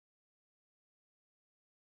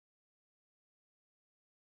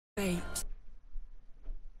Eight.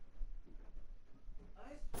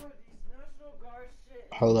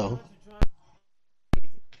 Hello.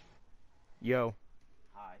 Yo.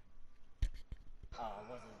 Hi.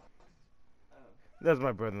 Wasn't. Oh, That's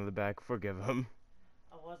my brother in the back. Forgive him.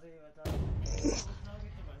 I wasn't even talking. I was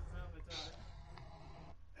talking to myself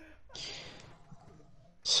at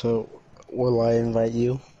So, will I invite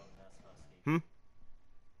you? Hmm?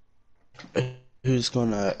 Who's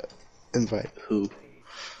gonna invite who?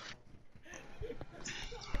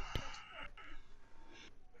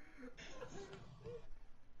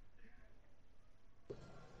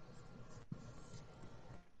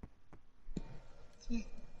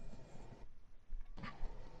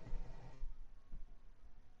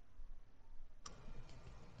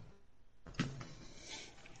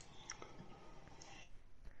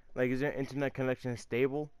 Like, is your internet connection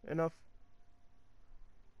stable enough?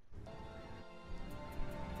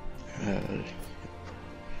 Uh,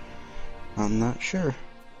 I'm not sure.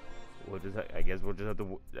 I guess we'll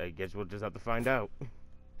just have to find out.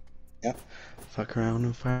 Yep. Fuck around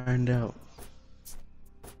and find out.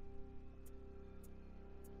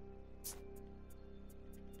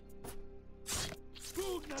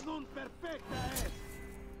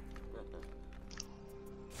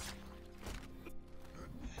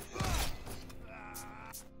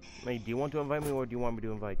 Like, do you want to invite me or do you want me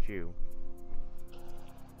to invite you?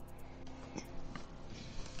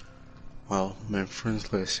 Well, my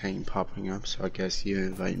friends list ain't popping up, so I guess you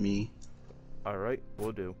invite me. Alright,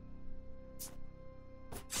 we'll do.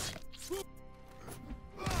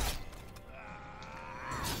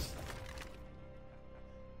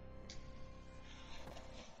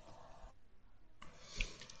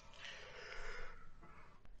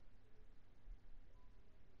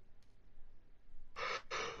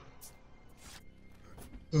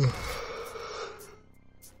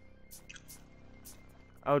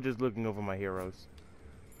 I was just looking over my heroes.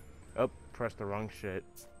 Oh, pressed the wrong shit.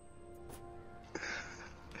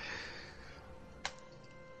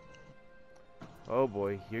 Oh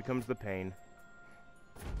boy, here comes the pain.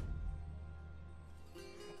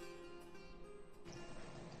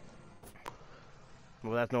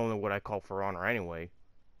 Well, that's normally what I call for honor anyway.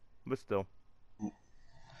 But still.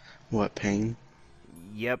 What pain?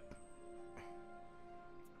 Yep.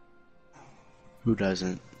 Who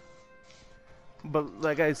doesn't? But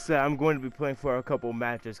like I said, I'm going to be playing for a couple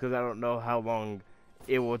matches because I don't know how long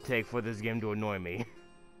it will take for this game to annoy me.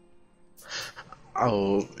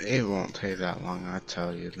 Oh, it won't take that long, I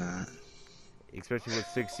tell you that. Especially with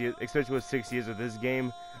 6 years. Especially with 6 years of this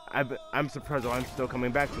game, I'm surprised I'm still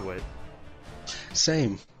coming back to it.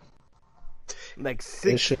 Same. Like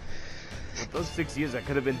with those 6 years, I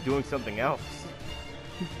could have been doing something else.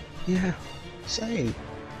 Yeah, same.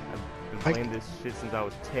 I've been playing this shit since I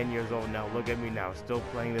was 10 years old now. Look at me now, still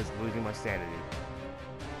playing this, losing my sanity.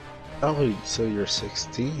 Oh, so you're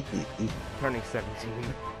 16? Turning 17.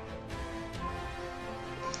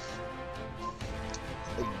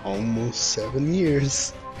 Almost 7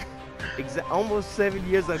 years. Almost 7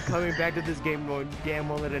 years I'm coming back to this game going, damn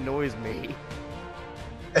well it annoys me.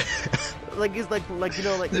 It's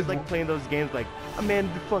like playing those games like, oh, man,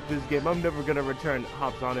 fuck this game, I'm never gonna return,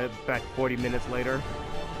 hops on it back 40 minutes later.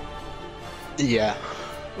 Yeah.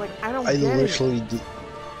 Like, I literally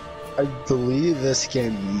I deleted this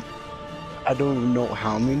game, I don't even know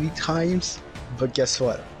how many times, but guess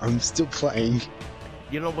what? I'm still playing.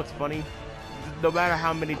 You know what's funny? No matter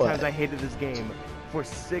how many times I hated this game, for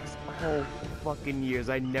 6 whole fucking years,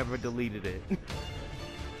 I never deleted it.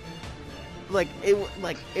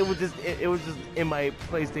 it was just in my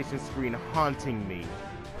PlayStation screen haunting me.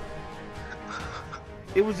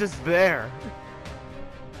 It was just there.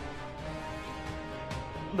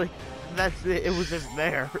 Like, that's it. It was just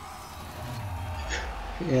there.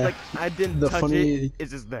 Yeah. Like, I didn't touch it.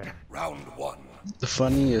 It's just there. Round one. The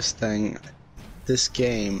funniest thing, this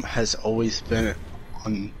game has always been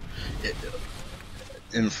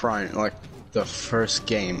in front, like the first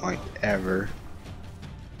game like ever,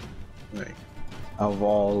 like of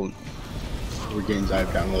all 4 games I've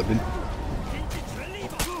downloaded.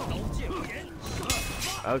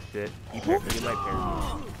 Oh shit! You might parry me.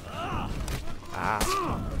 Ah.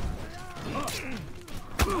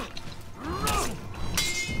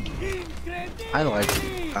 I like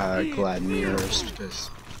Gladiators because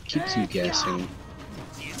it keeps you guessing.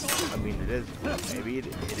 I mean, it is. Maybe it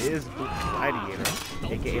is Gladiator,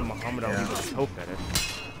 aka Muhammad Ali with a toe fetish.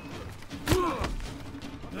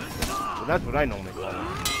 Well, that's what I normally call it.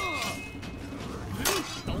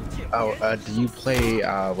 Oh, do you play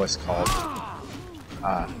what's called?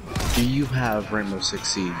 Do you have Rainbow Six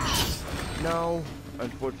Siege? No,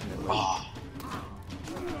 unfortunately. Oh,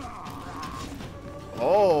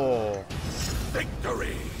 Oh.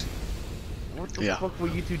 Victory! What the Yeah. fuck were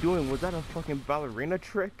you two doing? Was that a fucking ballerina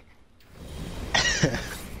trick?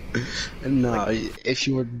 No, if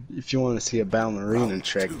you want to see a ballerina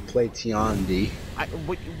trick, play Tiandi.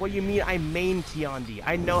 What do you mean I main Tiandi?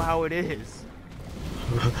 I know how it is.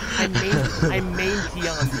 I main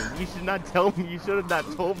Tiandi. You should not tell me. You should have not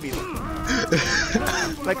told me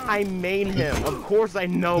that. Like I main him. Of course I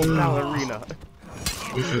know ballerina.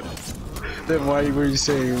 Then why were you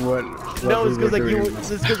saying what No, it's we were because like doing? it's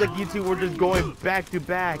because like you two were just going back to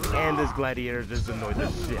back, and this gladiator just annoyed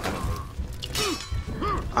the shit out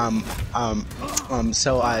of me.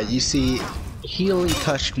 So you see, he only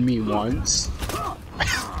touched me once.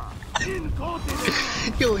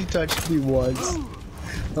 He only touched me once.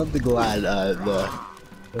 Not the glad,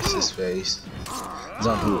 what's his face?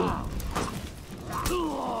 Zanhu.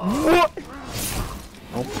 What?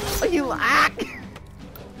 Oh. Are you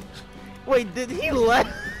Wait, did he left?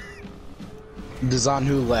 The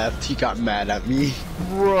Zanhu left, he got mad at me.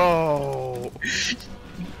 Bro.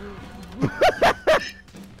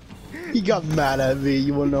 He got mad at me,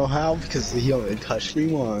 you wanna know how? Because he only touched me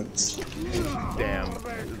once. Damn.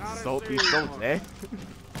 Salty salt, eh?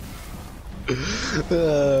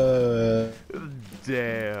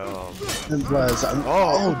 Damn. And plus,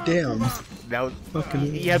 oh damn. That was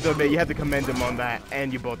Fucking you have to admit, you have to commend him on that,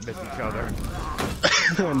 and you both missed each other.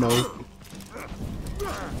 No.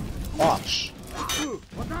 Bosh.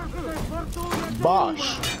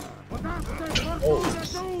 Bosh. Oh.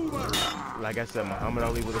 Like I said, Muhammad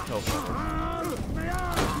Ali with a toe punch.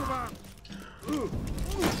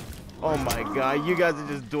 Oh my god, you guys are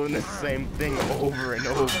just doing the same thing over and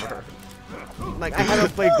over. Like, I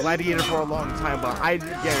haven't played Gladiator for a long time, but I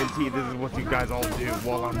guarantee this is what you guys all do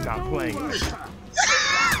while I'm not playing it.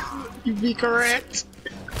 You be correct.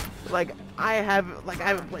 Like, I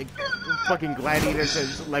haven't played fucking Gladiator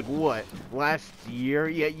since, like, what? Last year?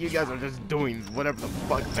 Yet you guys are just doing whatever the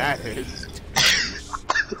fuck that is.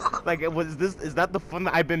 Like, is that the fun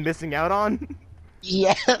that I've been missing out on?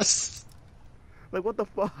 Yes. Like, what the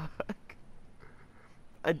fuck?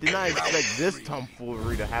 I did not expect this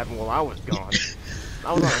tomfoolery to happen while I was gone.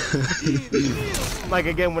 I was on, like,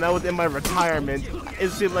 again, when I was in my retirement,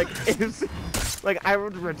 it seemed like I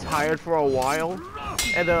was retired for a while,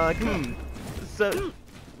 and so,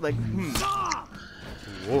 like,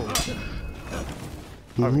 whoa.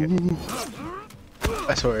 Okay.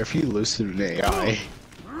 I swear, if you lose to an AI.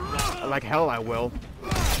 Like hell I will.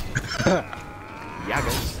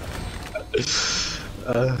 Yago.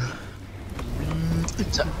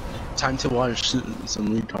 Time to watch some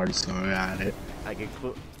retards going at it. I can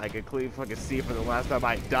clearly fucking see for the last time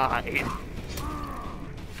I died.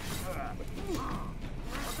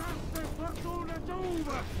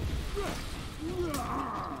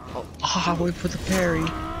 Oh, I went for the parry.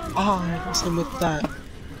 Oh, I wasn't with that.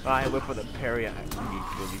 I went for the parry. I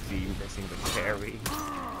immediately see you missing the parry.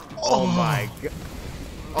 Oh my god.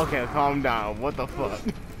 Okay, calm down. What the fuck?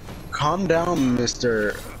 Calm down,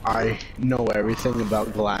 Mr. I know everything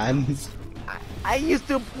about Glad. I used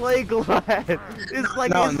to play Glad. It's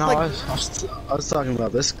like No, it's no, like... I was talking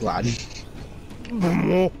about this Glad.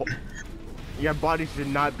 Your body should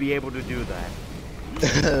not be able to do that.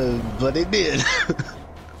 But it did.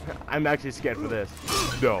 I'm actually scared for this.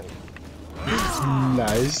 No.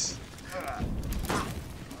 Nice.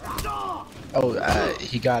 Oh,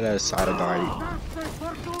 he got a side eye.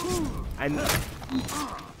 I know.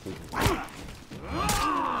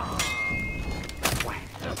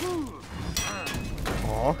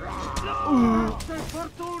 Oh.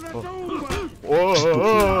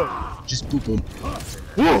 Oh. Just boop him.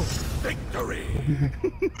 Victory!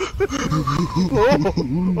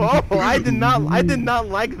 Oh, I did not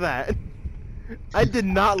like that. I did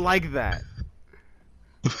not like that.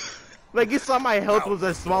 Like, you saw my health was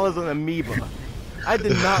as small as an amoeba. I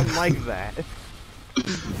did not like that.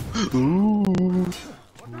 Ooh.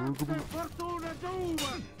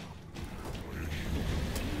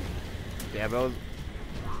 Yeah, but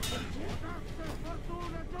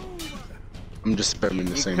I'm just spamming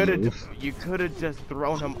the same move. you could have just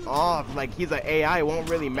thrown him off. Like, he's an AI, it won't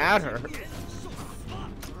really matter.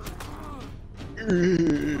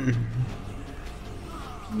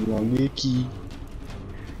 Nikki.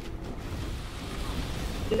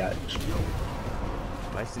 Yeah.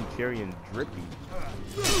 My Centurion drippy.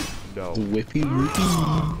 No. The whippy whippy.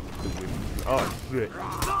 Oh shit.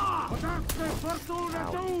 Ow.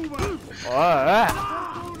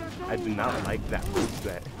 Oh, I do not like that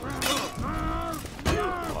moveset.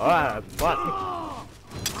 Oh, fuck.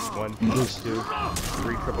 1, 2,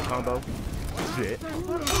 3 triple combo. shit.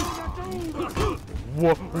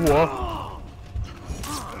 Whoa.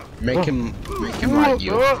 Make him like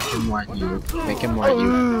you. Make him like you. Make him like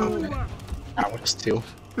you. Alex too.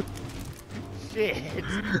 Shit.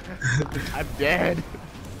 I'm dead.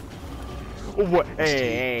 What?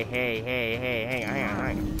 Hey,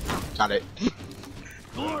 hang on. Got it.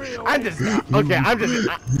 I'm just okay. I'm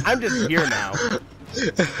just here now.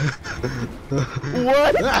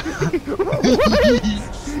 What?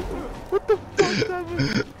 What the fuck,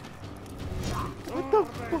 Devin? What the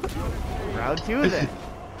fuck? Round 2 then.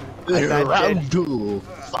 Round 2.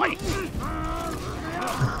 Fight.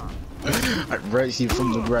 I raise you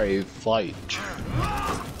from the grave. Fight.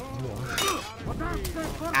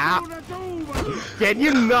 Ow. Can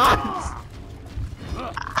you not?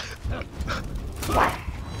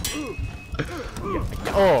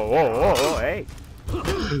 Oh, hey.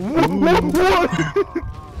 What?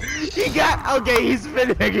 He got, okay, he's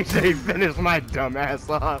making sure he finished my dumb ass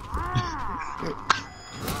off.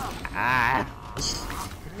 Ah.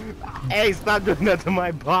 Hey, stop doing that to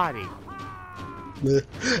my body.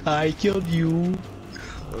 I killed you.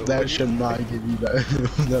 That should not give you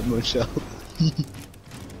that much health.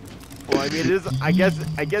 Well, I mean, it is. I guess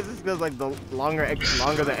it's because like the longer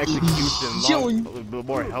the execution, the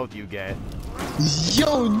more health you get.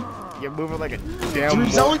 Yo, You're moving like a damn. 3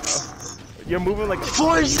 zones. You're moving like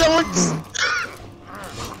 4 zones.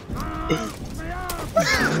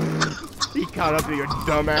 He caught up to your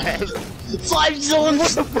dumb ass. 5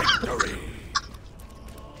 zones.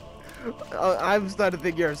 I'm starting to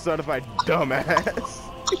think you're a certified dumbass.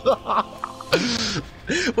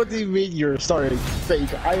 What do you mean you're starting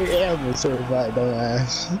fake? I am a certified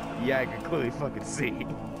dumbass. Yeah, I can clearly fucking see.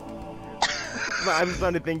 But I'm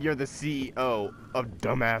starting to think you're the CEO of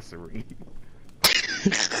dumbassery.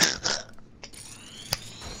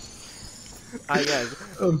 I guess.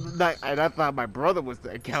 And I thought my brother was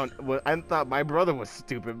the accountant. I thought my brother was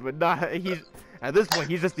stupid, but not. He's at this point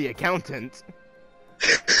he's just the accountant.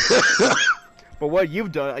 But what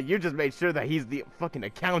you've done, you just made sure that he's the fucking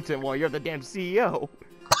accountant while you're the damn CEO.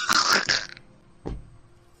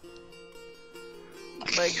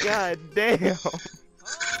 Like, god damn.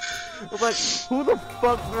 Like, who the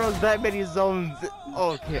fuck throws that many zones?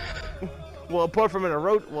 Okay. Well, apart from an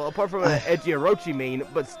edgy Orochi main,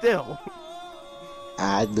 but still.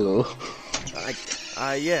 I do.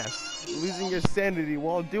 Yes. Losing your sanity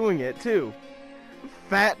while doing it, too.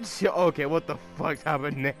 Okay, what the fuck's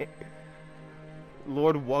happening?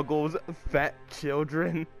 Lord Wuggles, fat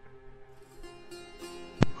children.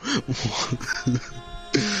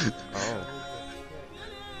 Oh.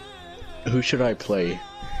 Who should I play?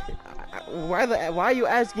 Why are you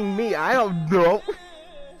asking me? I don't know.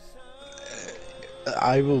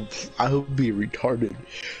 I will be retarded.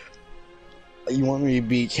 You want me to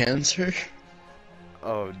be Cancer?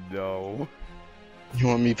 Oh no. You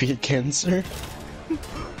want me to be Cancer?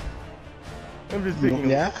 I'm just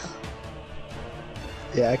thinking. Yeah?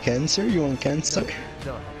 Yeah, Cancer? You want Cancer?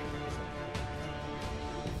 No.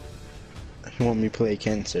 You want me to play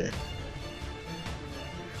Cancer?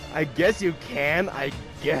 I guess you can, I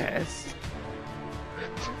guess.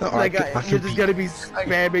 No, Like, you're just gonna be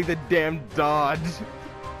spamming the damn dodge.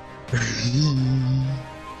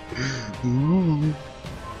 Ooh.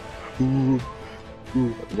 Ooh.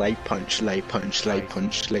 Ooh. Light punch, light punch, light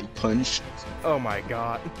punch, light punch. Oh my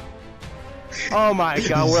god. Oh my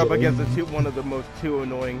god, we're up against one of the most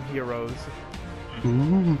annoying heroes.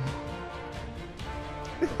 Ooh.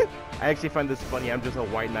 I actually find this funny, I'm just a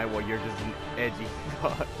white knight while you're just an edgy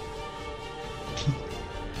fuck.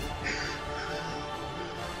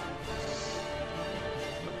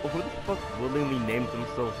 Who the fuck willingly named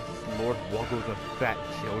themselves Lord Wuggles of Fat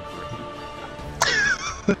Children?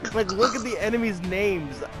 Like, look at the enemies'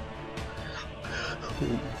 names.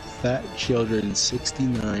 Fat Children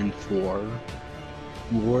 69 for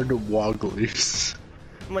Lord Wogglers.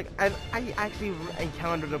 Like, I actually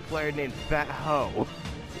encountered a player named Fat Ho.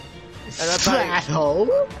 And I Fat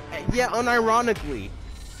Ho? Yeah, unironically.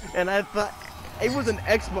 And I thought it was an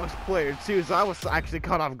Xbox player too, so I was actually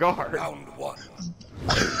caught off guard. Round 1.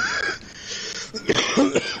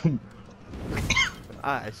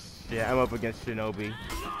 Ah shit, I'm up against Shinobi.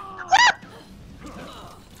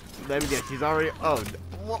 Let me guess, she's already. Oh,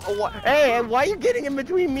 what? Hey, why are you getting in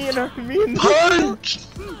between me and her? Me and Punch!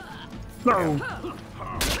 No.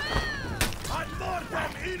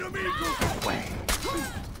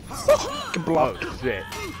 Oh shit.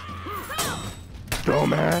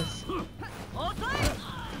 Dumbass.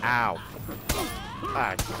 Ow.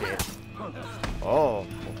 Ah shit. Oh.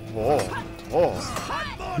 Oh. Oh.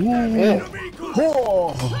 Ooh.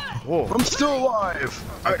 Oh. Oh. I'm still alive.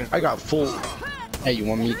 I got full Hey, you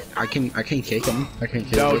want me? I can kick him. I can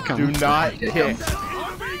kick No, him. do not Kick kick. him.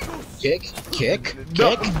 Kick, kick,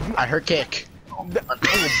 No. kick. I heard kick. I will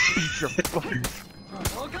beat your fucking.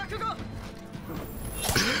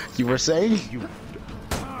 You were saying? You.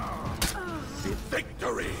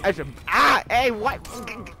 Victory! I should. Ah! Hey, what?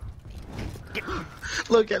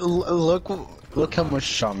 Look how much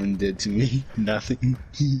Shaman did to me. Nothing.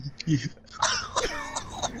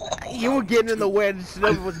 You were getting in the way and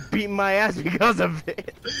Shinobi was beating my ass because of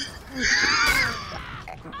it.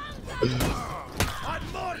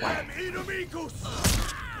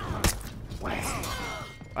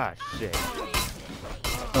 Ah, shit.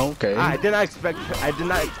 Okay. I did not expect. I did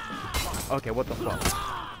not. Okay, what the fuck?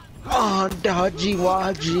 Oh, dodgy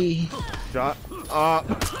wadgy. Shut up.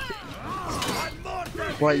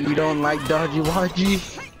 What, you don't like dodgy wadgy?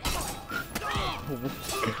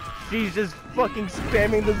 She's just fucking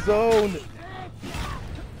spamming the zone.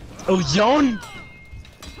 Oh, zone!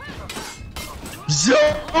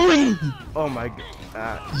 Zone! Oh my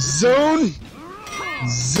god. Zone!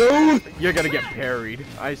 Zone! You're gonna get parried.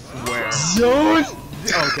 I swear. Zone!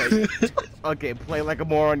 Okay. Okay, play like a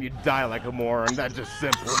moron, you die like a moron. That's just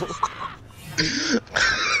simple.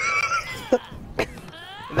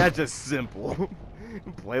 That's just simple.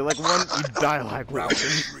 Play like one, you die like one.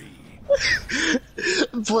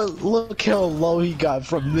 But look how low he got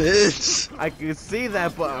from this. I can see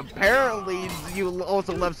that, but apparently you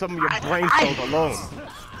also left some of your brain cells alone.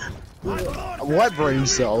 What brain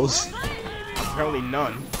cells? Apparently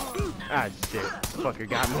none. Ah, shit. Fucker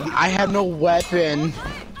got me. I have no weapon.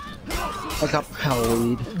 I got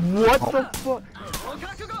parried. What the fuck?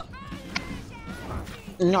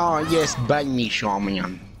 No, yes, bite me,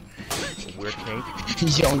 Shaman. Weird kink.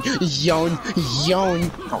 Zone, zone,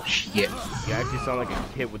 zone. Oh shit. You actually sound like a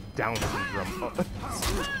kid with Down syndrome. Oh,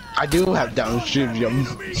 I do have Down syndrome.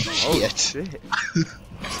 oh Shit. shit.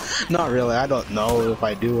 Not really. I don't know if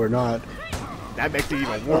I do or not. That makes it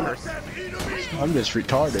even worse. I'm just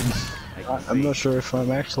retarded. I'm see. not sure if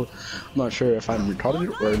I'm actually. I'm not sure if I'm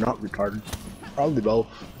retarded or not retarded. Probably both.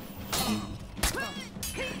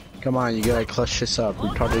 Come on, you gotta clutch this up.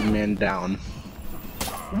 Retarded man down.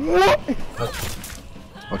 What?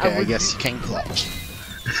 Okay, I guess you can clutch.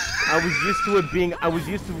 I was used to it being. I was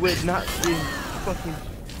used to it not being fucking.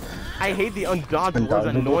 I hate the undodgeable. It's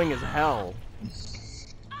Undodgeable? annoying as hell.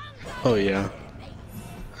 Oh yeah.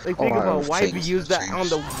 Like, A think lot about of why we things use that change. on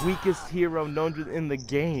the weakest hero known to in the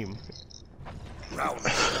game.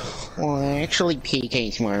 Well, actually,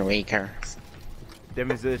 PK's more weaker.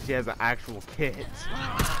 Difference is she has an actual kit.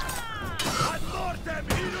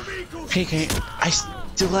 PK, I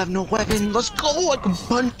still have no weapon. Let's go! I can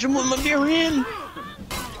punch him with my bare hand.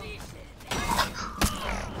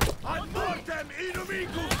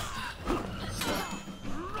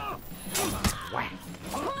 Whack.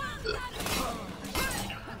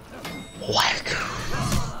 Whack.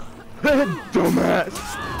 Dumbass.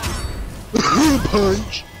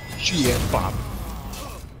 Punch. Shit. Pop.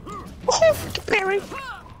 Oh, parry.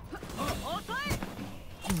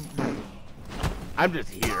 I'm just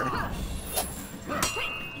here.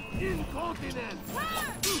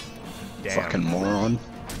 Damn. Fucking moron.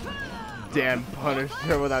 Damn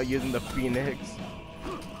Punisher without using the Phoenix.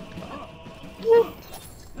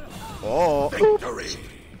 Oh. Victory!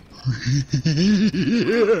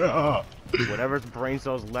 Yeah. Whatever's brain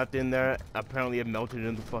cells left in there, apparently it melted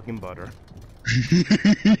into fucking butter.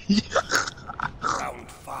 Round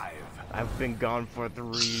 5. I've been gone for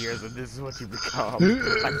 3 years and this is what you become.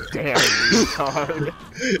 A damn retard.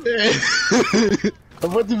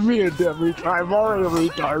 What do you mean, damn retard? I'm already a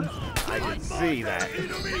retard. I can see that.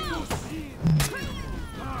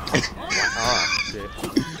 Oh, shit.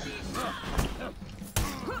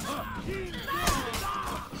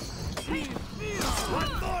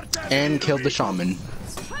 And killed the shaman.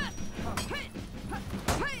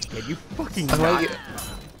 Can you fucking I not? like it.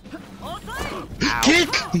 Ow. Kick!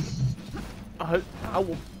 I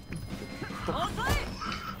will.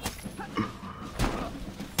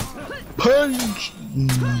 Punch!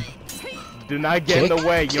 Do not get in the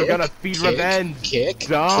way. You're gonna feed kick, revenge. Kick,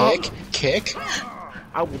 Dumb. kick.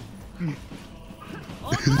 I will.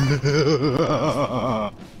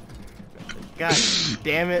 God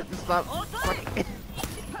damn it! Stop. Fucking.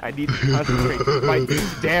 I need to concentrate to fight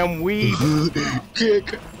this damn weed.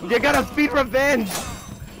 Kick. You're gonna feed revenge.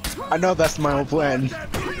 I know that's my own plan.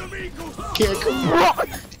 Kick.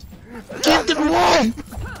 Get the wall.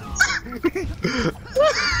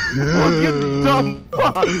 You dumb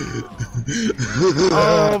fuck.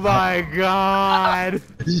 Oh my god.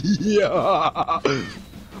 Yeah.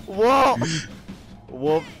 Whoa.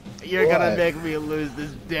 Whoop. You're gonna What? make me lose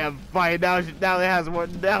this damn fight. Now it has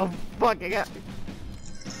one. Now fucking hell.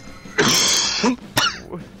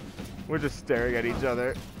 We're just staring at each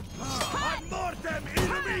other. Ad mortem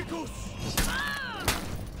inimicus!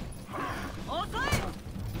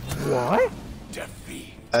 What?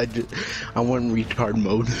 Defeat. I went in retard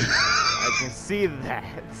mode. I can see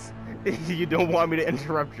that. You don't want me to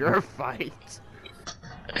interrupt your fight.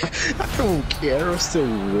 I don't care. I'm still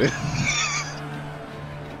win.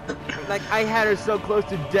 Like, I had her so close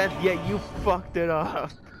to death, yet you fucked it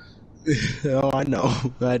up. Oh, I know.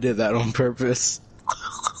 I did that on purpose.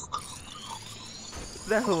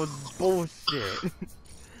 That was bullshit.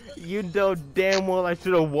 You know damn well I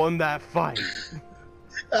should have won that fight.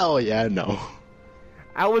 Oh yeah, I know.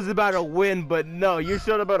 I was about to win, but no, you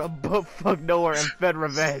showed up out of butt fuck nowhere and fed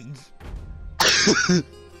revenge.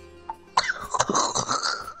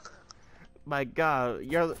 My god,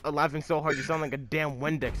 you're laughing so hard you sound like a damn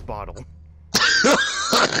Windex bottle.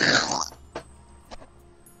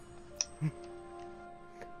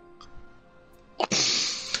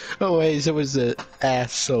 Oh wait, so was the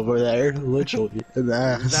ass over there, literally an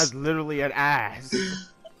ass. That's literally an ass.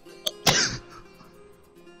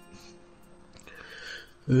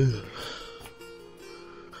 Ugh.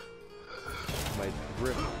 My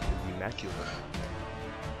drip is immaculate.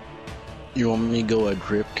 You want me to go a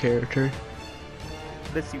drip character?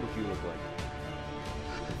 Let's see what you look like.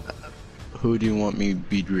 Who do you want me to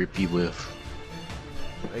be drippy with?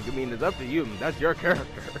 Like, I mean, it's up to you. That's your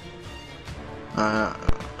character.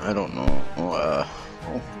 I don't know.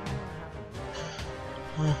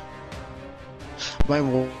 My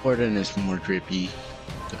warden is more drippy.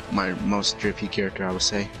 My most drippy character, I would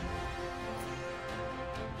say.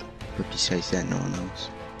 But besides that, no one knows.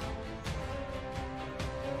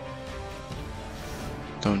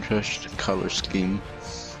 Don't trust the color scheme.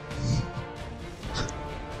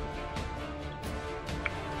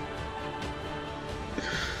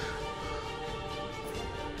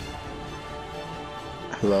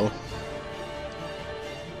 Hello?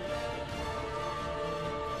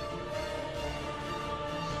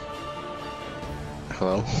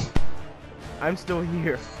 Hello? I'm still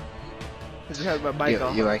here. I just had my mic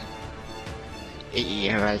off. You like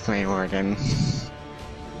my warden?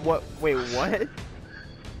 What? Wait, what?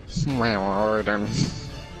 My warden.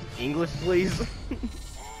 English, please?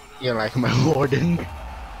 You like my warden?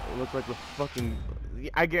 It looks like the fucking...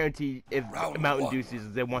 I guarantee if Round Mountain one. Dew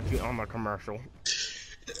seasons, they want you on the commercial.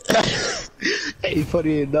 Hey,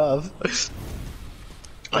 funny enough,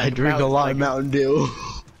 I drink a lot of Mountain Dew.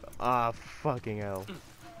 Ah, fucking hell.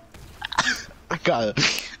 I got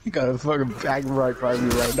a fucking bag right by me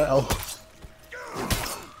right now.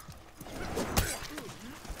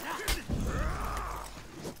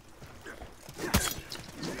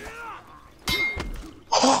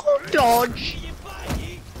 Oh, dodge!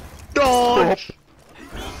 Dodge!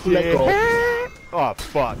 Let go. Oh,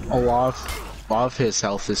 fuck. A lot of his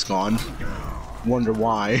health is gone. Wonder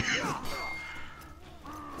why.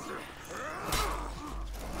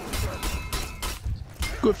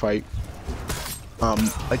 Good fight.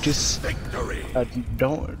 I just Victory.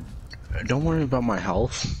 don't worry about my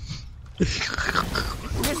health.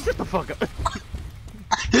 Man, shut the fuck up.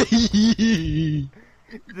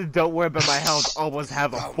 Don't worry about my health. Always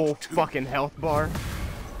have a full fucking health bar.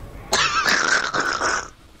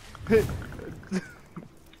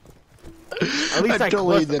 At least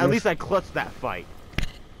at least I clutched that fight.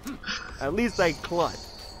 At least I clutched.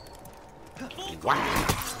 Wow.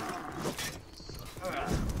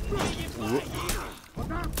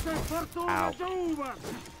 Ow.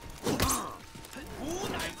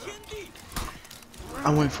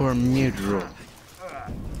 I went for a mid-roll.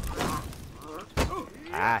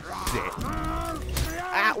 Ah, shit.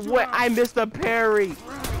 Ah, what? I missed a parry.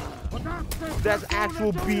 That's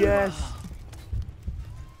actual BS.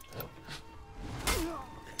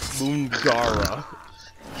 Moongara.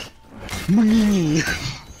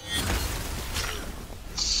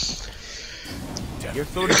 You're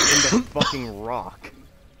sort of in the fucking rock.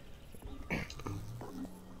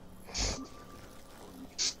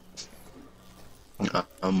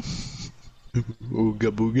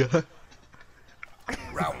 Ooga booga.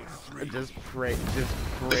 Round three. Just pray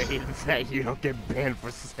that you don't get banned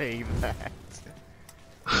for saying that.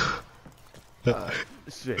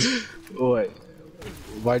 Shit. Wait.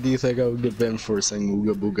 Why do you think I would get banned for saying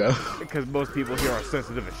ooga booga? Because most people here are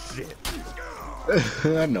sensitive as shit.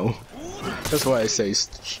 I know. That's why I say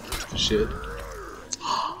shit.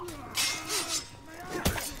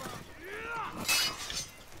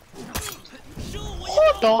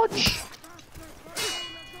 Oh, dodge!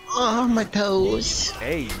 Oh, my toes.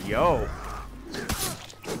 Hey, yo.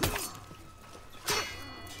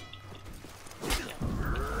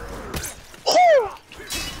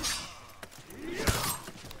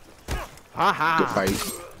 Haha. Good fight.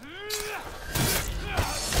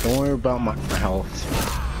 Don't worry about my health.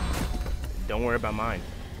 Don't worry about mine.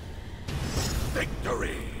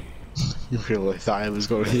 Victory. You really thought I was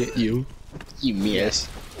going to hit you? You miss.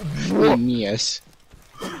 You miss.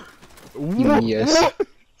 You miss.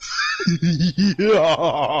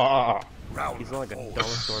 Yeah. Round He's like a 4. dollar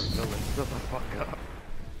store villain. Shut the fuck up.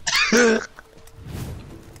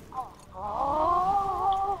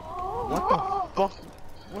 What the fuck?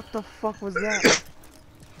 What the fuck was that?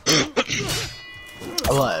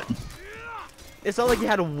 What? It sounded like you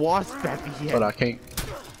had a wasp at the end. But I can't.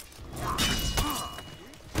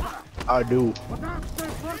 I do.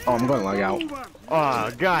 Oh, I'm going to lag out. Oh,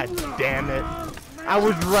 god damn it. I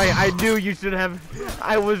was right. I knew you should have.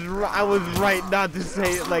 I was right not to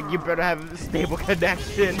say it. Like, you better have a stable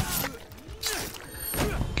connection.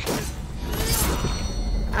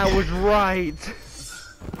 I was right.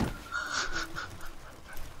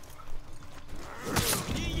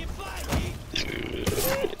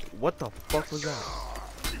 What the fuck was that?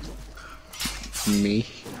 Me.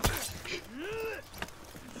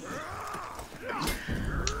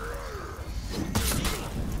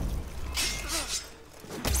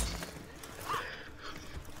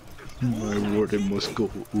 My warden must go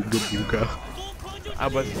ooga booga. I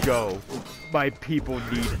must go. My people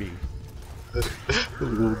need me.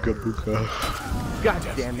 Ooga booga. God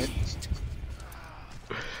damn it.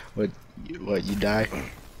 What, you die?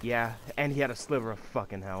 Yeah, and he had a sliver of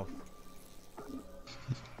fucking health.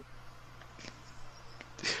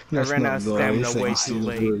 I ran out of stamina way too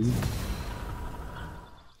late.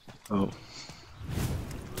 Oh.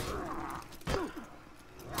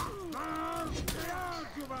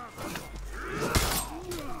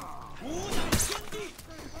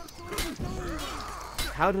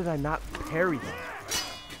 How did I not parry them?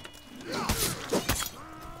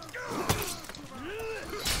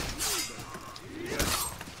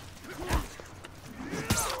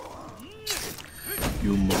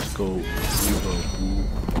 You must go ooga boo.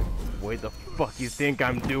 What the fuck you think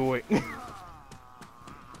I'm doing?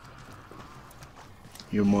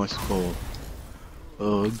 You must go.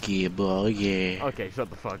 Okay, boy. Okay, shut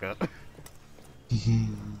the fuck up.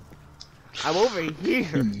 I'm over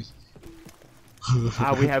here.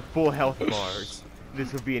 We have full health bars.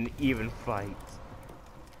 This will be an even fight.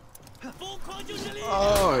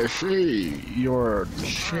 Oh, I see. You're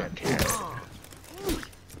shithead.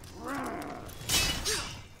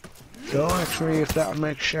 So actually, if that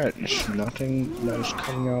makes sense, nothing that is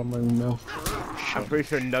coming out of my mouth. I'm pretty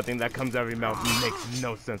sure nothing that comes out of your mouth makes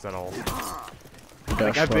no sense at all.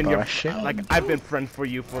 That's I've been what your, I said. like I've been friends for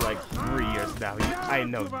you for like 3 years now. I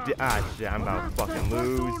know. Shit, I'm about to fucking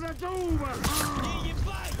lose.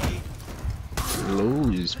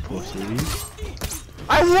 Lose, pussy.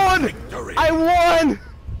 I won! Victory. I won!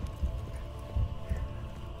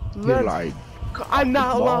 You're like, I'm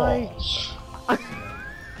not lying. balls.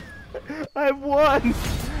 I won!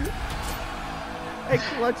 I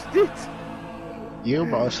clutched it. You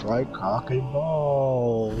must like cock and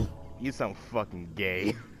ball. You sound fucking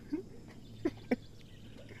gay.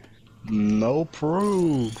 No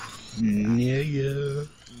proof. Yeah.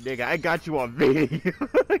 Nigga, I got you on video.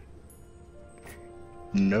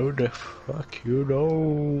 No the fuck you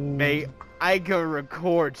don't. Mate, I can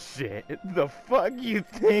record shit. The fuck you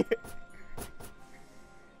think?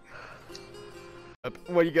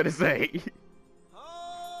 What are you gonna say?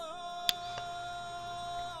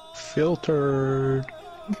 Filtered.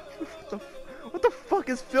 What the fuck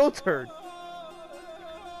is filtered?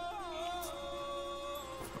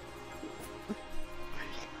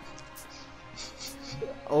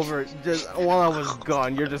 Over, just while I was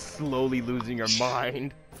gone, you're just slowly losing your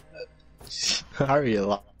mind. I already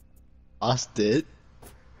lost it.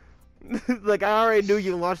 Like, I already knew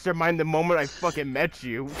you lost your mind the moment I fucking met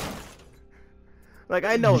you. Like,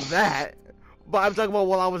 I know that. But I'm talking about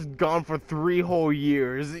while I was gone for 3 whole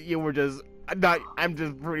years, you were just not. I'm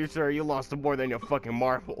just pretty sure you lost more than your fucking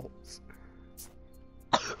marbles.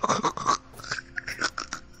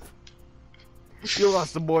 You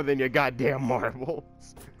lost more than your goddamn marbles.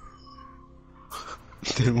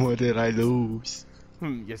 Then what did I lose?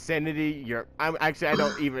 Your sanity. I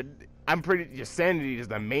don't even. I'm pretty. Your sanity is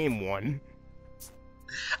the main one.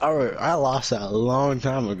 Alright, I lost that a long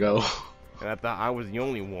time ago. And I thought I was the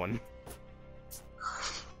only one.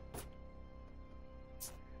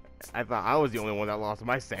 I thought I was the only one that lost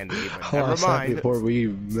my sanity, but I never lost that mind. before we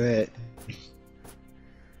met.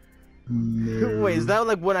 No. Wait, is that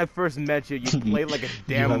like when I first met you? You played like a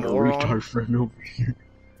damn you have moron. a retard friend over here.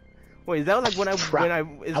 Wait, is that like when I is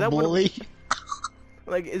that when, Bully.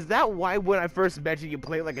 like is that why when I first met you you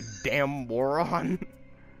played like a damn moron?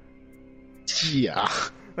 Yeah.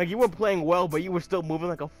 Like, you were playing well, but you were still moving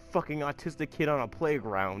like a fucking autistic kid on a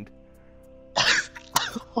playground.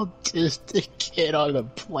 Autistic kid on a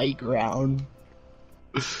playground.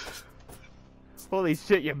 Holy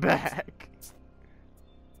shit, you're back.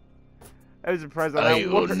 I was surprised that I I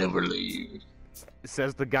will never leave.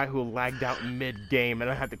 Says the guy who lagged out mid-game and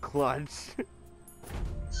I had to clutch.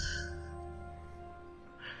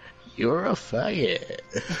 You're a faggot.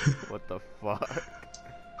 What the fuck?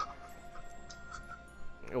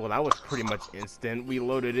 Well, that was pretty much instant. We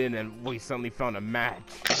loaded in and we suddenly found a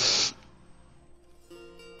match.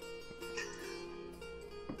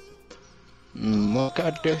 Look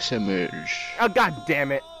at this image. Oh, god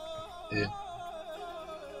damn it. Yeah.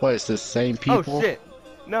 What, it's the same people? Oh, shit.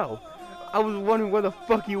 No. I was wondering where the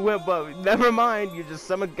fuck you went, but never mind. You just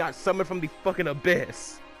got summoned from the fucking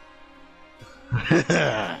abyss.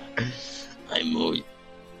 I'm always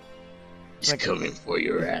Like- coming for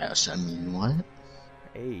your ass. I mean, what?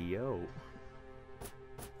 Hey, yo.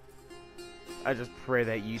 I just pray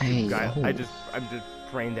that YouTube Hey, yo. I'm just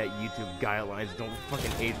praying that YouTube guidelines don't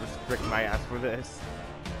fucking age restrict my ass for this.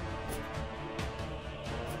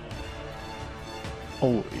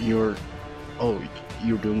 Oh, you're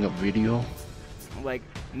doing a video? Like,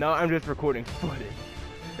 no, I'm just recording footage.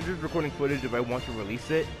 I'm just recording footage if I want to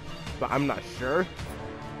release it, but I'm not sure.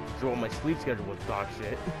 So my sleep schedule was dog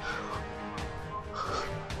shit.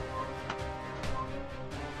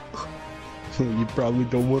 You probably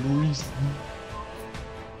don't want to release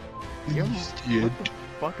Yo, kid. what the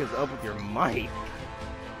fuck is up with your mic?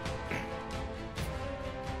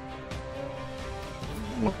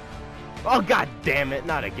 Oh, god damn it,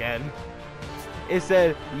 not again. It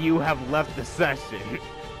said, you have left the session.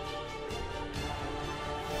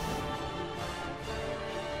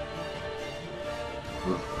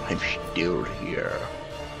 I'm still here.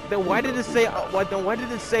 Then why did it say, why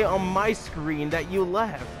did it say on my screen that you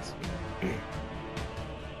left?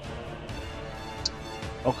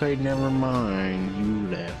 Okay, never mind.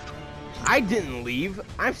 You left. I didn't leave.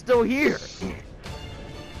 I'm still here.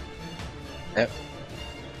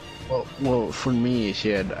 Well, for me, it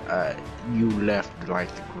said you left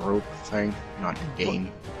like the group thing, not the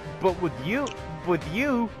game. But with you,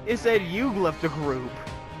 it said you left the group.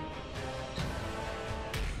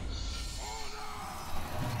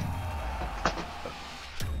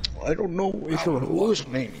 I don't know if it was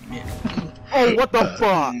maybe. Oh, what the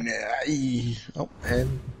fuck? Oh,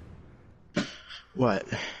 and what?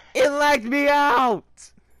 It lagged me out.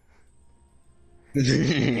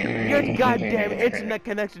 Your goddamn internet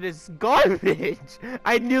connection is garbage.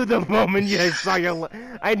 I knew the moment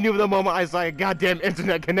I knew the moment I saw your goddamn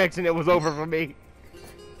internet connection, it was over for me.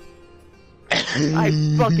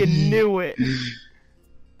 I fucking knew it.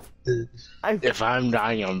 If I'm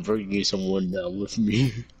dying, I'm bringing someone down with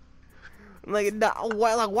me. Like,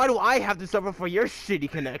 why do I have to suffer for your shitty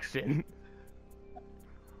connection?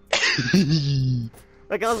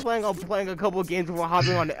 Like, I was playing a couple of games before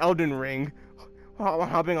hopping on Elden Ring.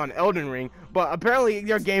 But apparently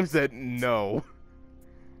your game said no.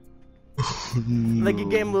 No. Like, your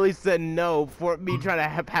game literally said no for me trying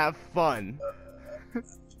to have fun.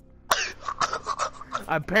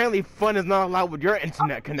 Apparently fun is not allowed with your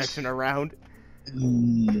internet connection around.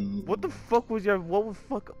 No. What the fuck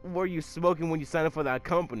were you smoking when you signed up for that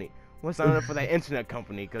company? When you signed up for that internet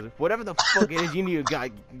company? Because whatever the fuck it is, you need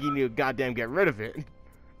to goddamn get rid of it.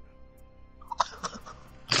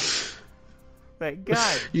 Like,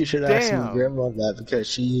 god You should damn. ask my grandma that because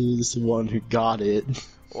she is the one who got it.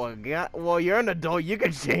 Well, you're an adult. You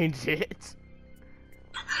can change it.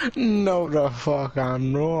 No, the fuck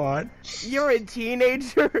I'm not. You're a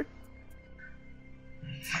teenager.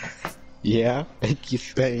 Yeah, and you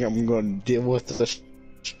think I'm gonna deal with the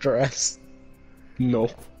stress? No.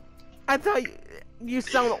 I thought you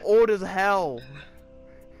sound old as hell.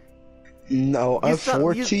 No, I'm sound-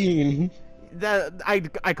 14. That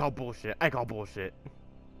I call bullshit. I call bullshit.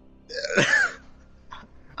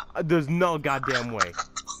 There's no goddamn way.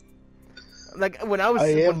 Like when I was, I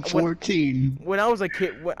am 14. when I was a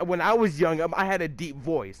kid, when I was young, I had a deep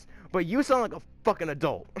voice, but you sound like a fucking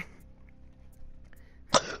adult.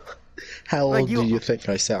 How Like old you- do you think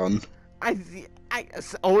I sound? I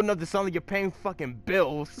old enough to sound like you're paying fucking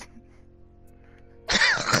bills.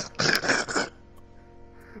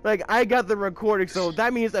 Like, I got the recording, so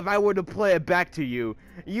that means if I were to play it back to you,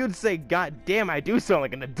 you'd say, God damn, I do sound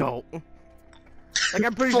like an adult. Like,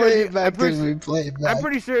 I'm pretty Play sure. it back to me, play it back. I'm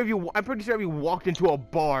pretty sure if you walked into a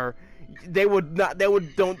bar, they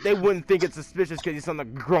wouldn't think it's suspicious because you sound like a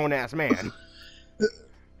grown ass man.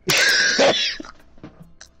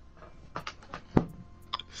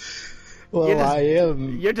 Well, You're the I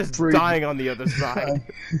am. You're just pretty- dying on the other side.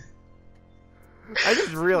 I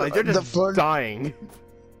just realized you're just dying.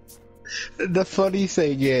 The funny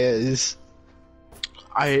thing is,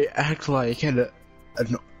 I act like an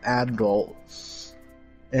adult,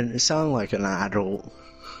 and it sounds like an adult.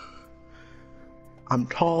 I'm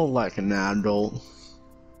tall like an adult,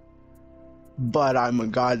 but I'm a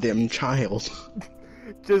goddamn child.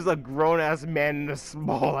 Just a grown-ass man in a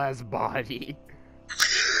small-ass body.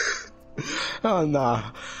 Oh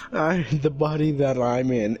nah, the body that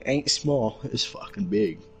I'm in ain't small, it's fucking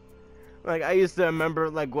big. Like, I used to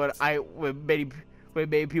remember, like, when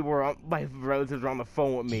maybe people were on, my relatives were on the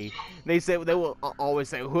phone with me. They will always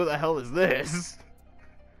say, "Who the hell is this?"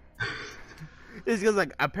 It's because,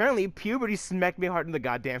 like, apparently puberty smacked me hard in the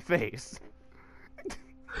goddamn face.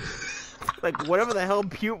 Like, whatever the hell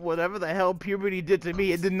puberty did to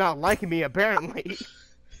me, it did not like me, apparently.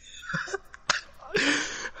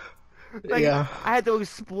 Like, Yeah. I had to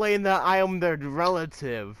explain that I am their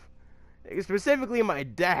relative. Specifically my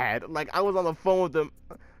dad. Like, I was on the phone with him.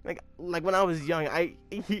 Like when I was young, I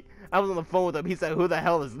was on the phone with him. He said, "Who the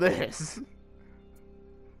hell is this?"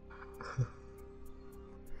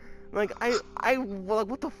 Like, like,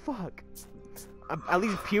 what the fuck? At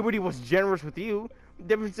least puberty was generous with you. The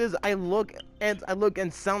difference is, I look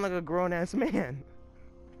and sound like a grown ass man.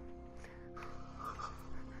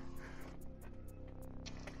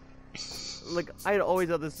 Like, I'd always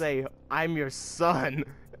have to say, "I'm your son."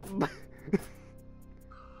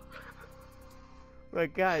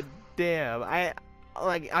 Like, god damn,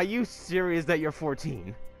 are you serious that you're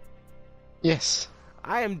 14? Yes.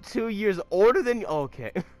 I am 2 years older than you.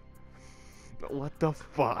 Okay. What the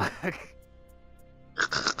fuck?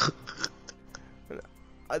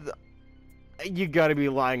 You gotta be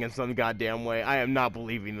lying in some goddamn way. I am not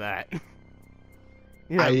believing that.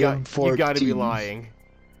 I am 14. You gotta be lying.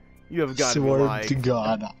 You have got to be lying. To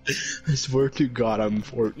God. I swear to God I'm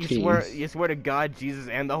 14. You swear to God, Jesus,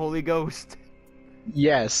 and the Holy Ghost.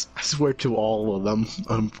 Yes, I swear to all of them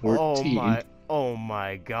I'm 14. Oh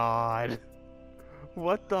my God.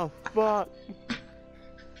 What the fuck?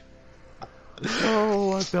 Oh,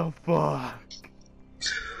 what the fuck?